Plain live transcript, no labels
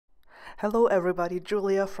Hello everybody,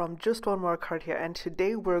 Julia from Just One More Card here, and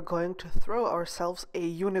today we're going to throw ourselves a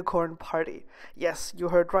unicorn party. Yes, you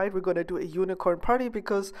heard right, we're going to do a unicorn party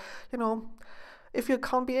because, if you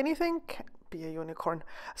can't be anything, can't be a unicorn.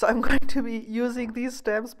 So I'm going to be using these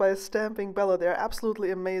stamps by Stamping-Bella. They're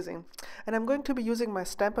absolutely amazing. And I'm going to be using my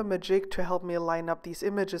Stamp-A-Ma-Jig to help me line up these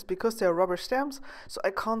images because they're rubber stamps, so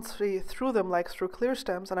I can't see through them like through clear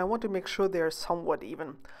stamps, and I want to make sure they're somewhat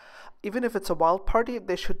even. Even if it's a wild party,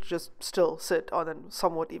 they should just still sit on a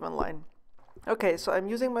somewhat even line. Okay, so I'm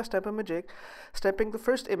using my Stamp-A-Ma-Jig, stamping the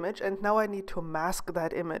first image, and now I need to mask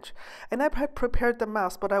that image. And I had prepared the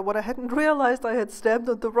mask, but what I hadn't realized, I had stamped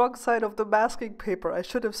on the wrong side of the masking paper. I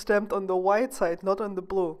should have stamped on the white side, not on the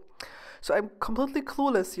blue. So I'm completely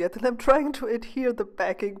clueless yet, and I'm trying to adhere the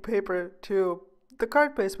backing paper to the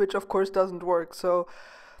card base, which of course doesn't work. So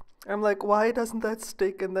I'm like, why doesn't that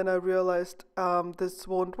stick? And then I realized this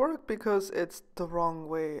won't work because it's the wrong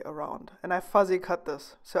way around. And I fuzzy cut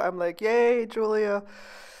this. So I'm like, yay, Julia,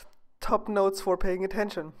 top notes for paying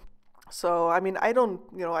attention. So, I mean, I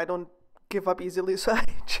don't give up easily. So I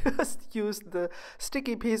just used the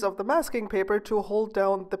sticky piece of the masking paper to hold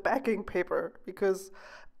down the backing paper because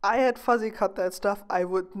I had fuzzy cut that stuff. I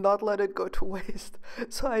would not let it go to waste.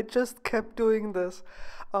 So I just kept doing this,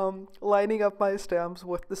 lining up my stamps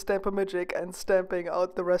with the Stamp-A-Ma-Jig and stamping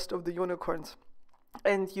out the rest of the unicorns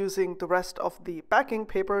and using the rest of the backing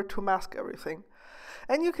paper to mask everything.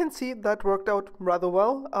 And you can see that worked out rather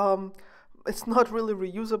well. It's not really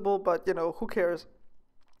reusable, but who cares?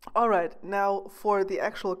 Alright, now for the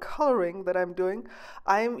actual coloring that I'm doing,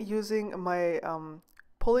 I'm using my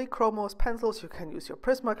Polychromos pencils. You can use your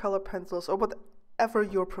Prismacolor pencils or whatever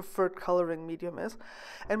your preferred coloring medium is.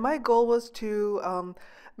 And my goal was to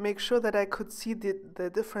make sure that I could see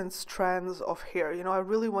the different strands of hair. I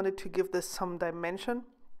really wanted to give this some dimension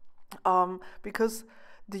because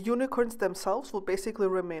the unicorns themselves will basically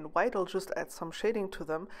remain white. I'll just add some shading to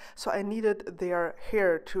them. So I needed their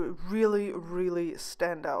hair to really, really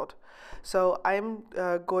stand out. So I'm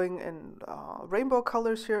going in rainbow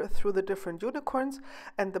colors here through the different unicorns.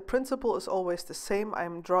 And the principle is always the same.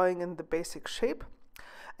 I'm drawing in the basic shape.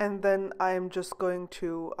 And then I'm just going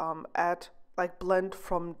to blend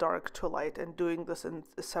from dark to light and doing this in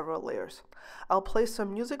several layers. I'll play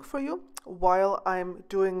some music for you while I'm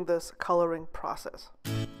doing this coloring process.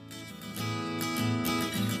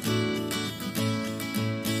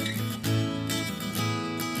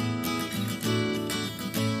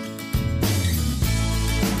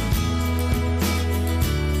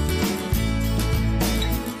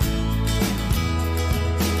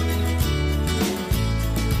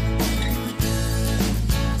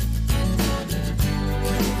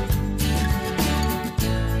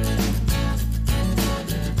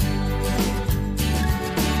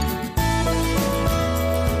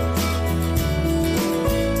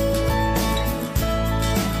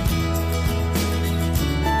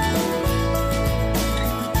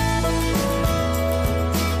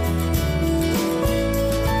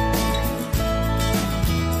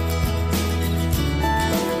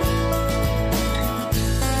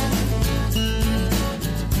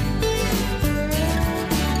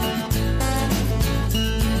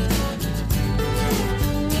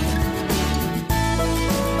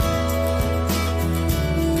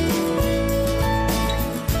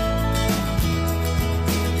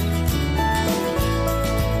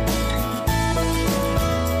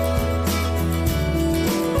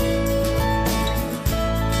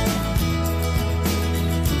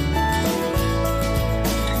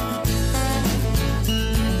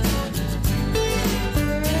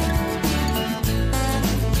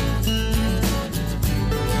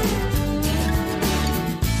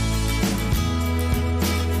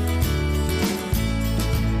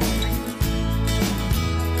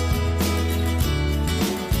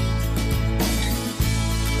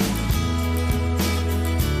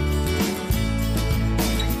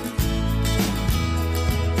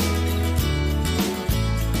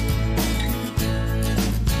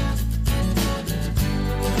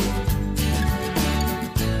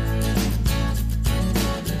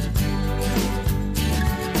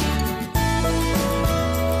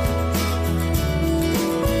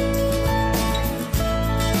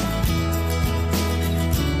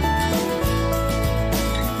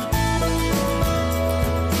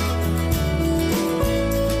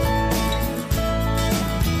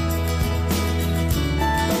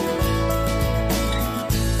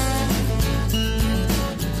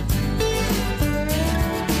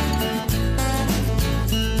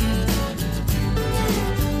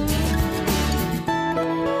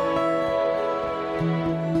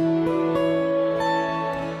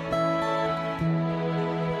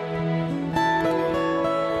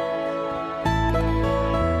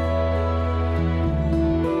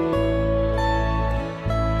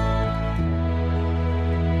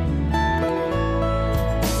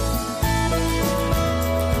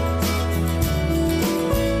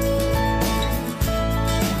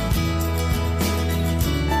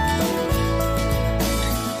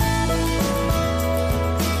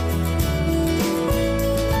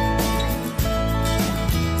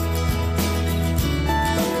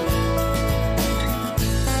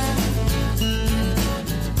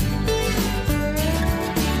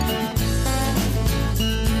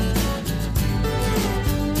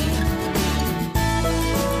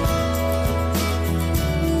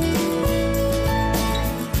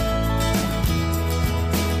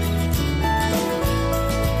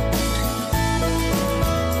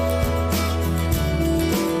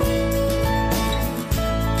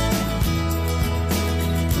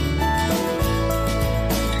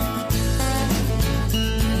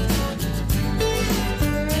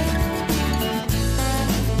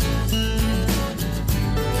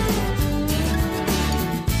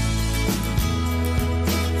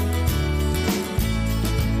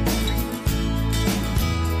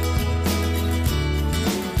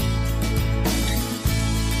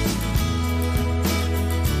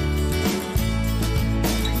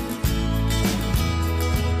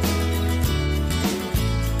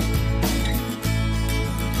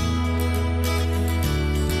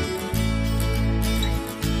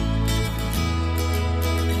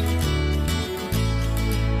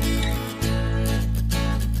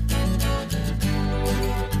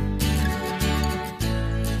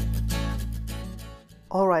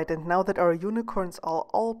 Alright, and now that our unicorns are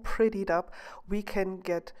all prettied up, we can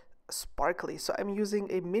get sparkly. So I'm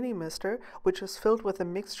using a mini mister, which is filled with a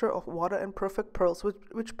mixture of water and perfect pearls,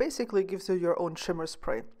 which basically gives you your own shimmer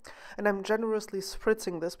spray. And I'm generously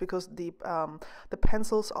spritzing this because the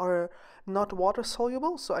pencils are not water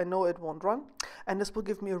soluble, so I know it won't run, and this will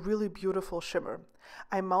give me a really beautiful shimmer.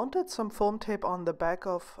 I mounted some foam tape on the back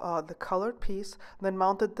of the colored piece, then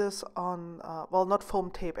mounted this on, well, not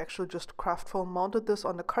foam tape, actually just craft foam, mounted this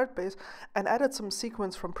on the card base and added some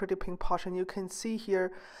sequins from Pretty Pink Posh, and you can see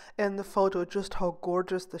here in the photo just how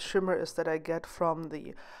gorgeous the shimmer is that I get from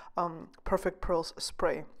the Perfect Pearls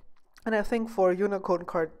spray. And I think for a unicorn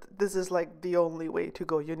card, this is like the only way to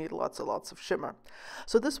go. You need lots and lots of shimmer.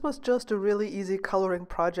 So this was just a really easy coloring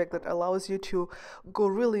project that allows you to go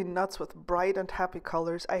really nuts with bright and happy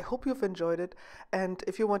colors. I hope you've enjoyed it. And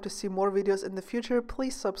if you want to see more videos in the future,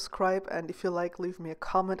 please subscribe. And if you like, leave me a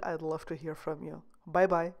comment. I'd love to hear from you. Bye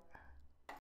bye.